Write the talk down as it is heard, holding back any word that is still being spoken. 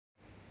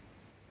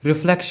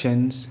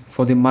Reflections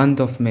for the month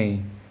of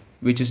May,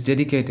 which is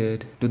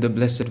dedicated to the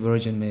Blessed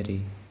Virgin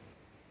Mary.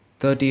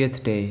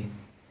 30th day.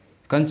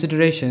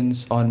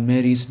 Considerations on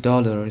Mary's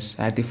dollars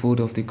at the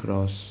foot of the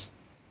cross.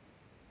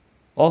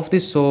 Of the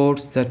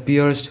swords that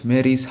pierced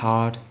Mary's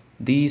heart,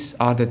 these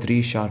are the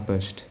three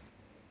sharpest.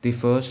 The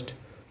first,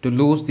 to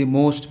lose the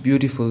most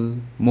beautiful,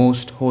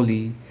 most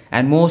holy,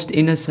 and most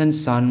innocent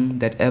Son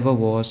that ever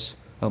was,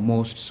 a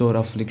most sore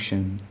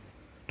affliction.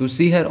 To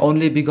see her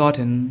only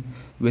begotten,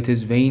 with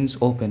his veins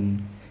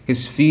open,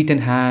 his feet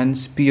and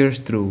hands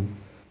pierced through,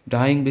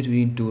 dying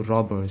between two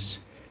robbers,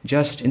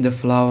 just in the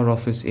flower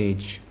of his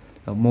age,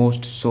 a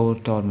most sore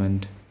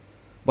torment.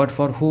 But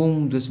for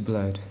whom this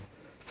blood?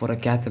 For a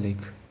Catholic,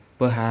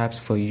 perhaps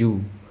for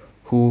you,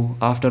 who,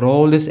 after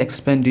all this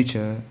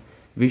expenditure,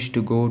 wish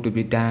to go to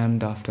be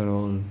damned after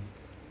all.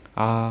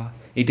 Ah,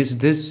 it is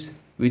this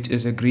which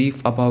is a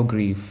grief above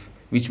grief,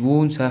 which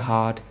wounds her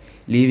heart,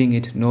 leaving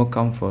it no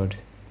comfort.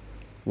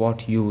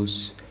 What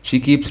use? She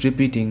keeps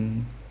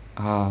repeating,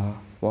 ah,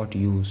 what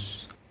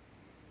use?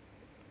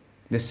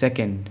 The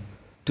second,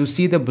 to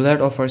see the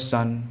blood of her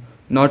Son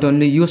not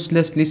only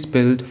uselessly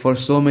spilled for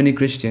so many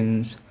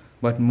Christians,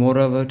 but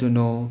moreover to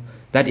know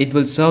that it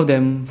will serve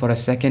them for a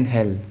second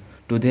hell,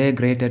 to their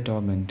greater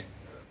torment.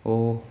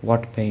 Oh,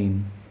 what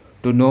pain!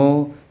 To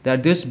know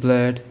that this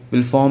blood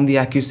will form the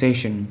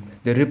accusation,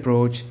 the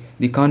reproach,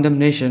 the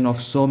condemnation of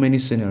so many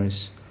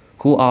sinners,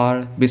 who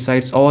are,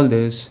 besides all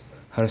this,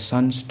 her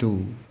sons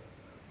too.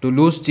 To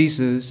lose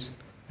Jesus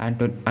and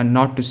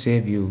not to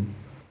save you,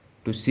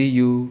 to see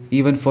you,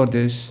 even for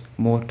this,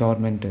 more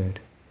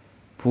tormented.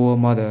 Poor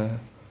mother,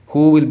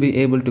 who will be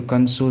able to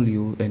console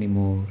you any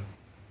more?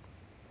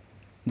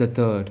 The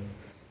third,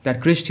 that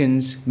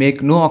Christians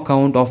make no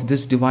account of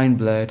this divine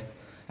blood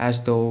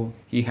as though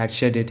he had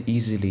shed it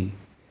easily.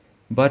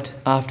 But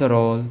after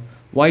all,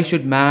 why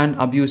should man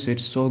abuse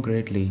it so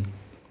greatly?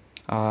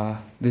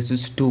 Ah, this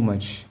is too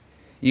much.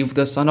 If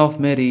the Son of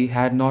Mary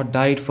had not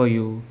died for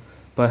you,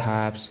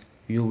 perhaps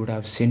you would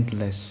have sinned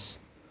less.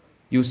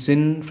 You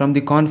sin from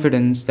the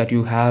confidence that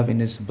you have in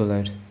his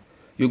blood.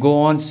 You go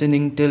on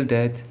sinning till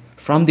death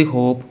from the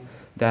hope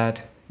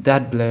that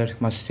that blood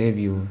must save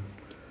you.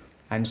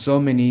 And so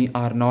many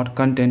are not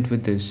content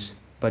with this,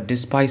 but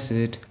despise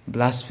it,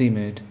 blaspheme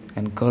it,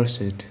 and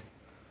curse it.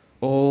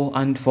 O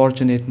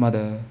unfortunate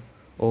mother,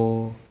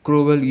 O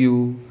cruel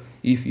you,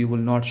 if you will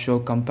not show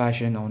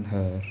compassion on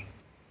her.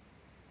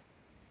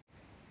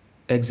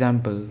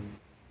 Example.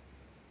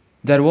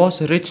 There was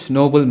a rich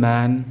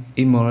nobleman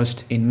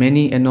immersed in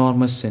many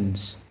enormous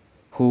sins,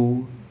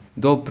 who,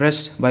 though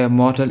pressed by a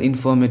mortal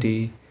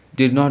infirmity,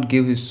 did not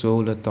give his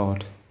soul a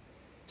thought.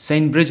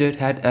 Saint Bridget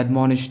had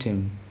admonished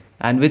him,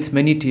 and with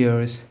many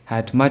tears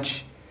had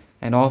much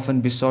and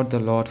often besought the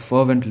Lord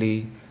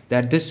fervently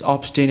that this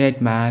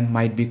obstinate man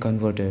might be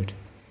converted.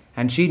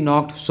 And she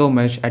knocked so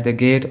much at the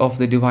gate of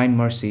the divine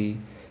mercy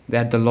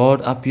that the Lord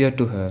appeared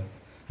to her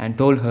and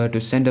told her to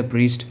send a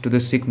priest to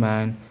the sick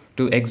man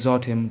to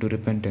exhort him to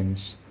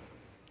repentance.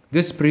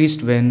 This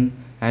priest went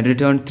and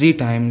returned 3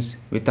 times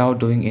without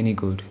doing any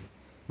good.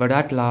 But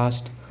at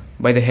last,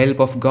 by the help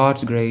of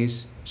God's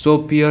grace, so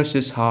pierced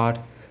his heart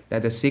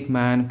that the sick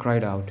man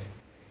cried out,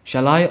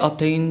 "Shall I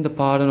obtain the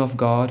pardon of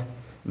God,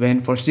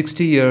 when for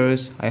 60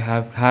 years I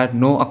have had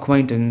no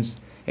acquaintance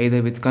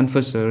either with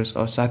confessors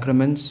or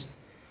sacraments?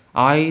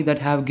 I that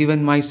have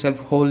given myself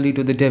wholly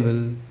to the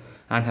devil,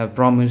 and have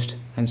promised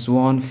and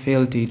sworn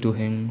fealty to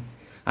him,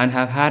 and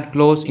have had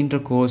close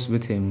intercourse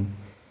with him.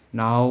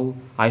 Now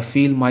I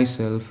feel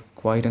myself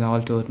quite an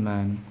altered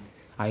man.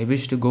 I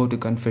wish to go to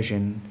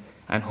confession,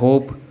 and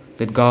hope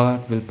that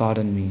God will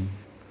pardon me."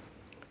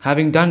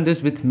 Having done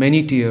this with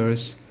many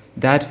tears,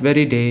 that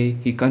very day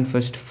he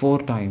confessed 4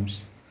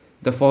 times.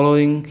 The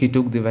following he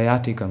took the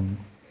viaticum,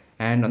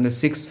 and on the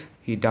 6th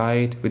he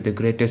died with the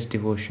greatest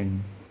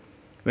devotion.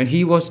 When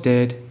he was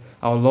dead,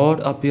 our Lord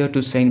appeared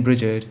to Saint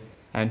Bridget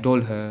and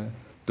told her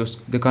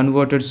the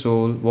converted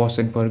soul was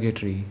in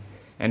purgatory,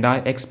 and I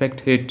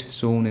expect it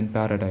soon in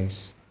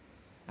paradise.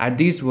 At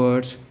these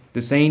words,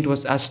 the saint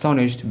was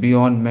astonished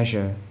beyond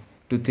measure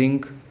to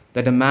think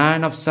that a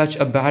man of such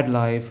a bad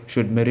life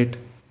should merit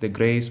the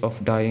grace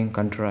of dying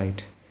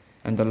contrite.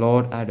 And the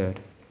Lord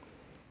added,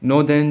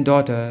 "Know then,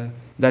 daughter,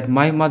 that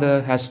my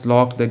mother has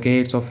locked the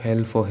gates of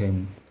hell for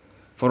him.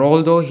 For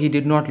although he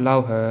did not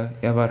love her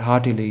ever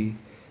heartily,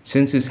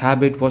 since his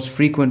habit was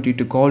frequently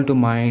to call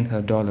to mind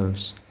her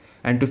dolours,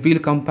 and to feel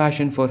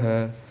compassion for her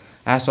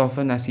as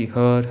often as he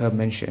heard her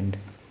mentioned,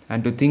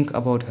 and to think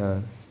about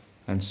her,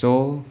 and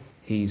so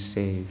he is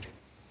saved."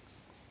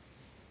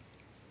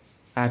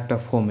 Act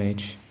of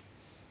homage.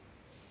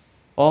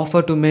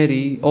 Offer to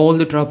Mary all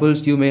the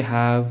troubles you may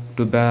have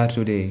to bear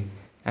today,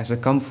 as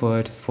a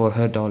comfort for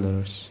her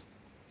dolours.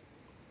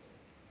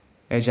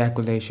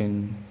 Ejaculation.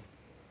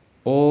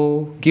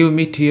 Oh, give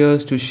me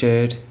tears to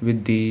shed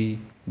with thee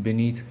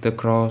beneath the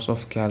cross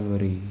of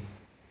Calvary.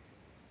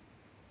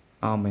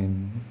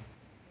 Amen.